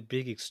really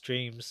big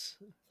extremes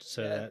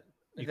so Yeah. that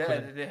you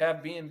couldn't. They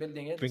have been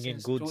building it bring in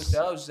since goods.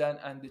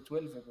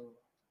 2012, bro.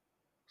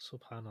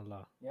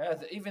 Subhanallah.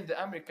 Yeah, even the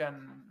American.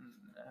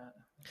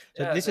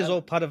 So yeah, this the is all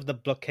Am- part of the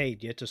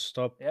blockade, yeah, to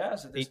stop Yeah,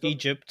 so they stopped.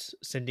 Egypt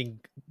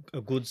sending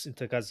goods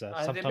into Gaza. And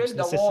they Sometimes build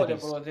a wall,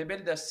 necessities. bro. They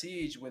build a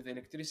siege with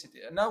electricity.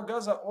 Now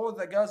Gaza, all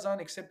the Gaza,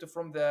 except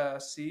from the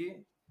sea,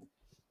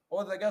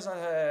 all the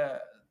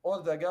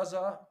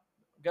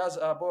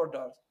Gaza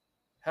borders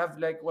have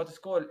like what is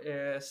called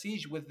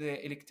siege with the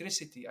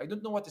electricity. I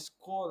don't know what it's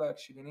called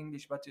actually in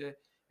English, but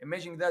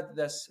imagine that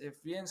this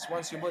fence,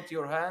 once you put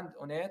your hand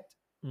on it,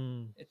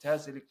 Mm. it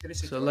has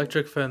electricity. It's on it.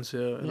 electric fence,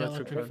 yeah.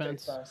 electric Electric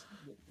fence. fence.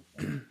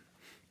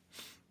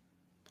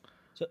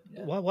 So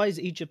Yeah. why is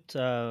Egypt?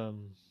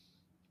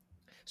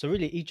 So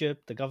really,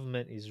 Egypt, the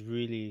government is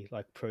really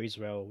like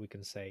pro-Israel. We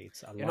can say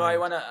it's aligned. You know, I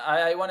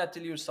wanna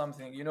tell you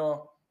something. You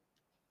know,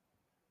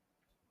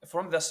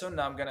 from the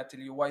Sunnah, I'm gonna tell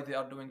you why they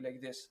are doing like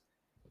this.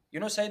 You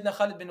know, Sayyidina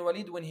Khalid bin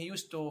Walid, when he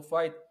used to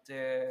fight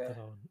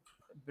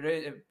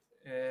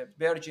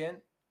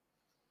Virgin,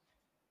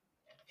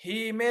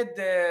 he made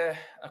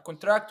a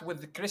contract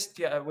with a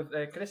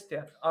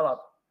Christian Arab.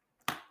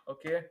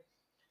 Okay,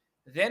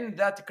 then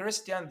that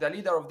Christian, the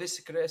leader of this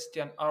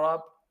Christian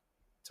Arab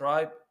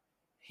tribe,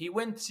 he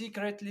went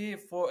secretly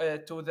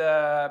to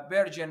the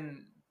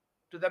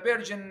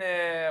Virgin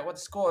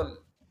what's called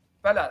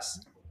palace.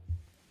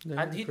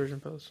 Yeah, And he- Persian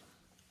palace.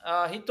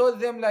 He told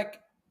them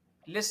like,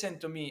 listen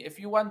to me, if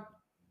you want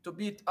to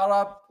beat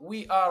Arab,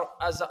 we are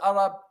as a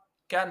Arab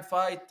can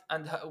fight,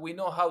 and we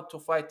know how to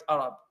fight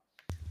Arab.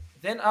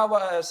 Then our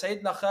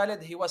Sayyidina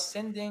Khalid, he was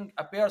sending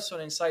a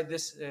person inside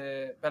this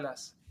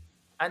palace,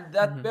 and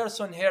that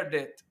person heard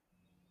it.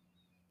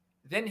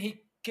 Then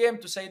he came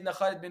to Sayyidina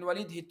Khalid bin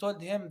Walid, he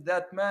told him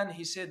that man,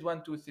 he said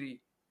 1 2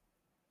 3.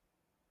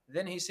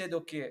 Then he said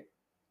okay.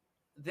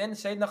 Then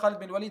Sayyidina Khalid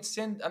bin Walid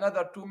sent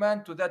another 2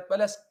 men to that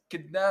palace,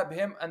 kidnapped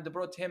him and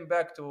brought him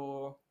back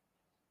to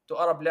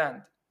Arab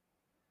land.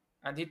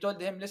 And he told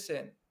him,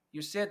 listen,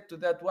 you said to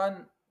that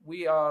one,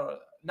 we are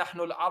نحن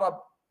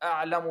العرب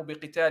أعلم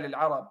بقتال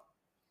العرب.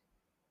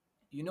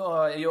 You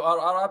know, you are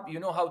Arab, you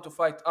know how to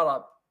fight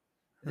Arab.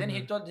 Then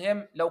he told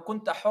him, لو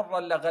كنت حرا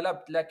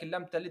لغلبت لكن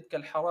لم تلدك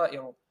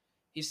الحرائر.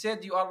 He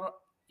said,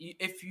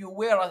 if you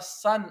were a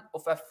son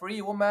of a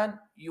free woman,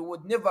 you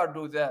would never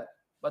do that.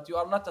 But you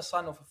are not a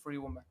son of a free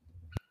woman.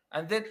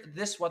 And then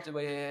this what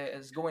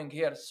is going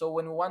here. So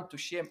when we want to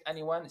shame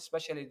anyone,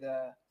 especially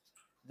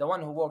the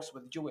one who works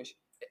with Jewish,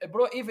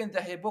 bro, even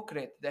the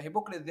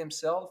hypocrite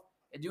themselves,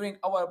 during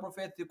our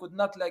prophet, they could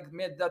not like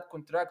made that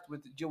contract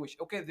with Jewish.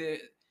 Okay,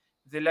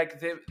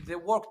 they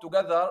work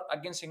together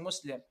against a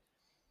Muslim.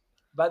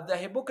 But the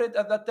hypocrite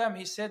at that time,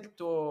 he said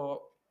to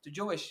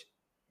Jewish,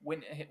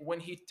 when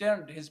he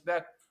turned his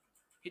back,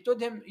 he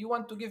told him, you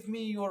want to give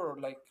me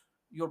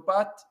your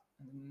part?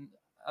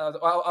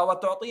 أو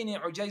تعطيني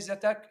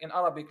عجيزتك in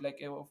Arabic, like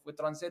if we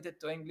translate it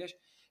to English,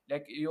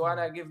 like you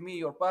wanna give me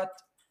your part?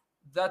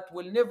 That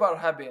will never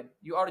happen.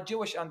 You are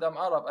Jewish and I'm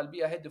Arab. I'll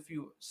be ahead of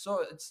you.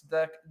 So it's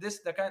the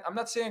kind. I'm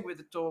not saying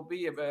with to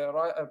be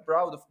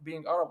proud of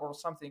being Arab or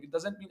something. It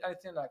doesn't mean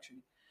anything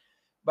actually.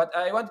 But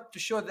I want to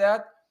show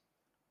that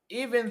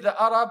even the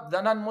Arab,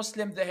 the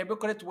non-Muslim, the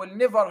hypocrite will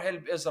never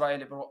help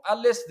Israel, bro,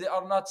 unless they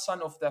are not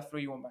son of the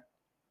free woman.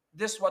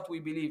 This is what we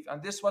believe,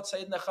 and this is what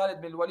Sayyidina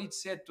Khalid bin Walid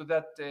said to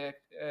that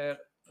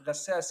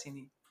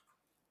Ghassasini,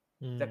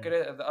 the,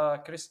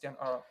 Mm. Christian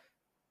Arab,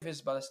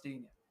 his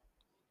Palestinian.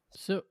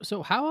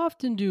 So how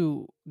often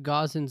do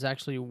Gazans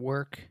actually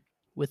work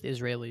with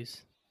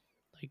Israelis?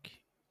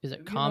 Like, is it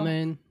You know,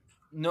 common?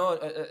 no,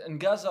 in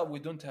Gaza we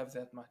don't have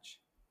that much,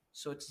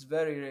 so it's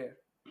very rare.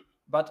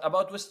 But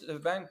about West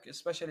Bank,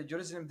 especially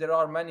Jerusalem, there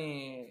are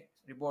many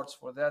reports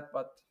for that,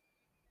 but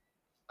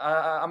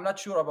I'm not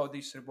sure about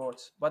these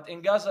reports. But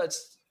in Gaza,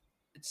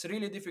 it's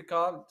really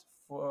difficult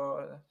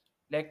for,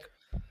 like,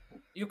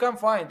 you can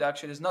find,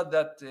 actually. It's not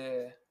that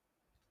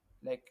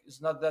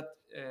it's not that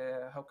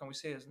how can we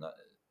say,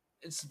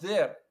 it's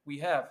there, we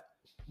have,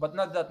 but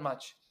not that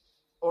much,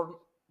 or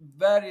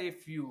very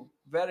few,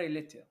 very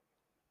little.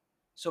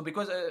 So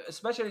because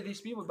especially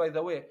these people, by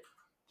the way,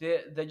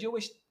 the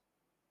Jewish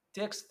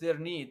takes their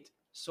need.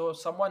 So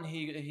someone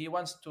he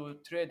wants to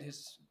trade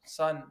his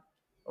son,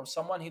 or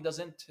someone he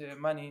doesn't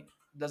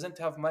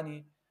have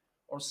money,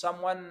 or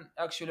someone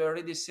actually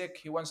already sick,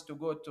 he wants to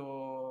go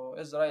to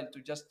Israel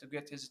to just to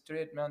get his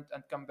treatment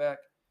and come back.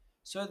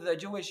 So the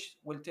Jewish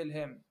will tell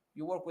him,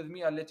 you work with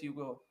me, I'll let you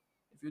go.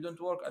 If you don't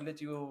work, I'll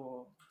let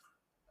you,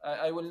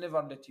 I will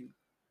never let you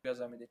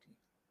Gaza immediately.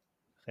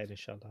 Khair,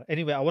 inshallah.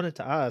 Anyway, I wanted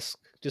to ask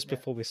just Yeah.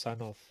 before we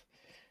sign off.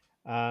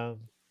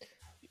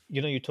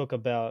 You talk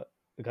about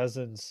the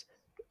Gazans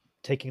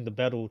taking the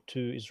battle to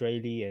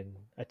Israeli and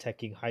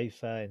attacking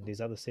Haifa and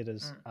these other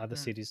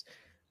cities.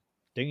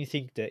 Don't you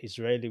think the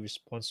Israeli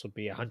response would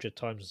be 100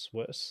 times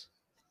worse?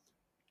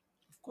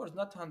 Of course,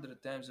 not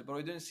 100 times, bro.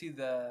 You didn't see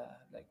the,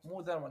 like,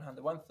 more than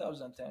 100,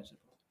 1,000 times,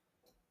 bro.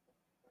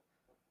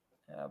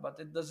 Yeah, but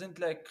it doesn't,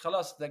 like,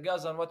 خلاص, the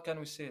Gaza, what can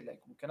we say?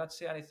 Like, we cannot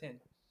say anything.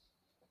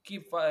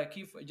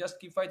 Just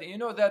keep fighting. You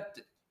know that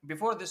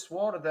before this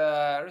war,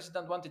 the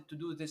resident wanted to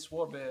do this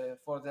war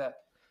before that.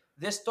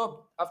 They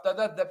stopped. After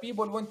that, the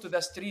people went to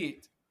the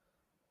street.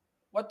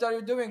 What are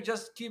you doing?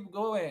 Just keep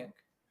going.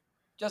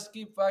 Just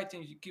keep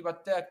fighting. Keep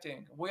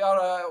attacking. We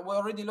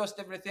already lost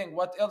everything.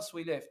 What else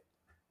we left?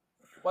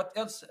 What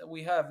else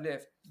we have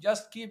left?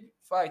 Just keep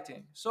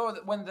fighting.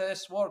 So when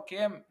this war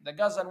came, the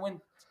Gazan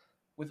went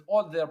with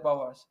all their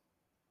powers,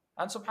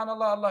 and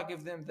subhanallah, Allah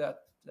gave them that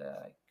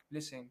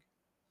blessing.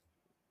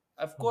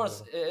 Of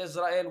course,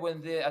 Israel,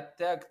 when they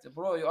attacked,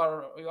 bro,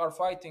 you are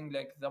fighting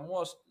like the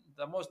most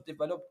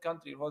developed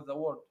country of the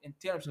world in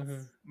terms of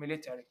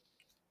military.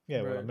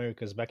 Yeah, well, Right.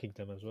 America's backing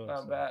them as well.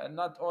 So. But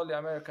not only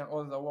American,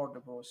 all the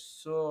world, bro.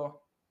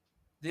 So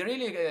they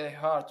really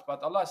hard.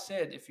 But Allah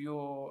said, if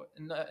you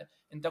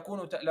إن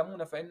تكونوا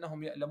تألمون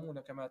فإنهم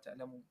يألمون كما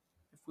تألمون.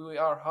 If we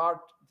are hard,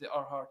 they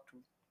are hard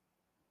too.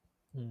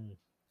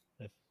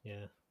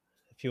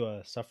 If you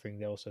are suffering,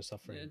 they're also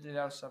suffering. They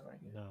are suffering.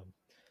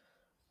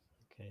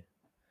 Okay.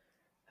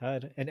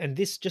 And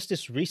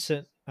this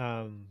recent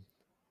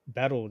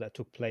battle that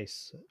took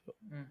place,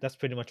 that's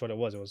pretty much what it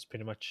was. It was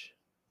pretty much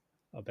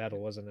a battle,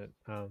 wasn't it?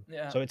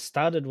 Yeah. So it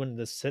started when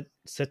the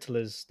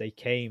settlers, they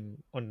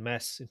came en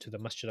masse into the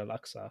Masjid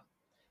al-Aqsa.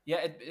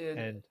 Yeah,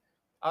 and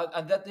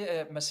that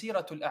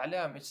Masiratul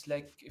A'lam, it's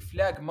like a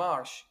flag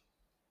march.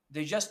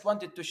 They just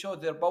wanted to show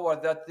their power,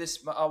 that this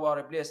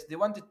our place. They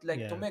wanted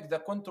to make the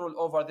control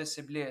over this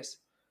place.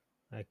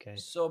 Okay.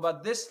 So,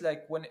 but this,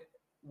 like,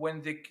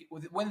 when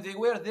they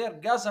were there,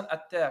 Gazan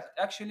attacked.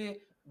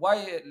 Actually,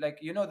 why? Like,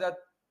 you know that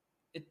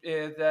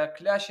the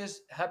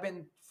clashes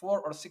happened 4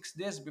 or 6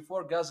 days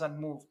before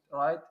Gazan moved,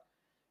 right?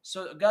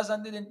 So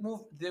Gazan didn't move.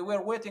 They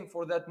were waiting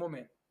for that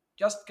moment.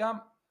 Just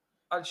come,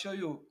 I'll show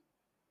you.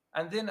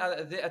 And then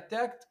they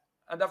attacked,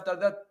 and after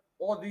that,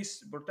 all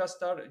these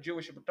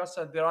Jewish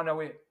protesters, they ran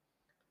away.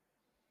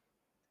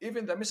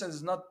 Even the message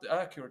is not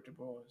accurate,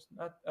 bro. It's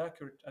not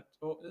accurate at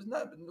all. It's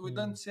not. We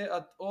don't say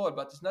at all,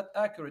 but it's not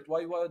accurate.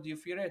 Why do you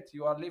fear it?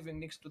 You are living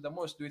next to the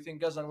mosque. Do you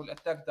think Gazan will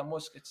attack the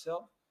mosque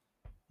itself?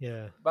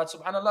 Yeah. But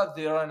subhanallah,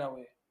 they ran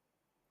away.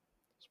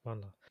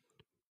 Subhanallah.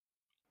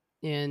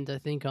 And I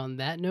think on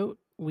that note,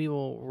 we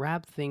will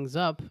wrap things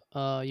up.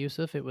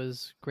 Yusuf, it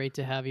was great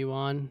to have you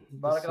on.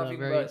 This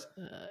very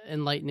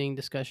enlightening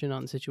discussion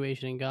on the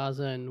situation in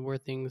Gaza and where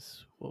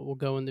things will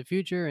go in the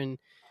future. And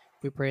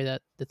we pray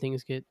that the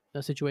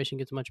situation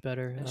gets much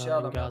better in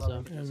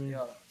Gaza.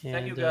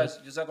 Thank you, guys.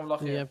 Jazakumullah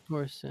khair. Yeah, of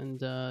course.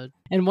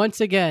 And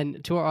once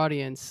again, to our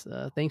audience,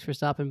 thanks for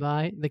stopping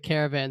by the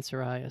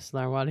Caravanserai.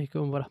 Assalamu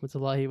alaikum wa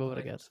rahmatullahi wa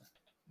barakatuh.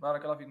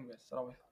 Barakallahu feekum, guys.